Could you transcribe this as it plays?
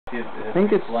I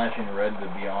think it's flashing red to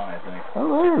be on, I think.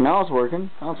 Oh, there. Now it's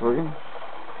working. Now it's working.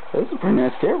 This is a pretty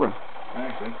nice camera.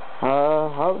 Actually.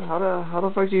 How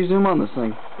the fuck do you zoom on this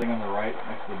thing? Thing on the right,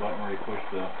 next to the button where you push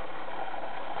the...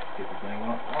 Get the thing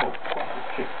on. Oh, fuck, this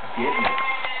chick's getting it.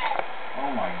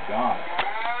 Oh my god.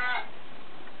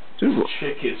 Dude, this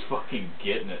chick is fucking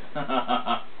getting it.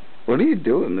 What are you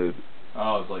doing, dude?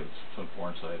 Oh, it's like some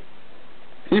porn site.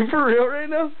 You for real right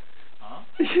now? Huh?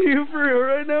 You for real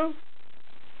right now?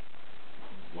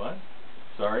 What?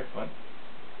 Sorry, what?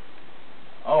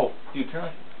 Oh, dude, turn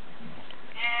on.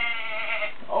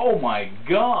 Oh my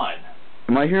god!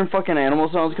 Am I hearing fucking animal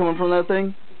sounds coming from that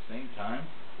thing?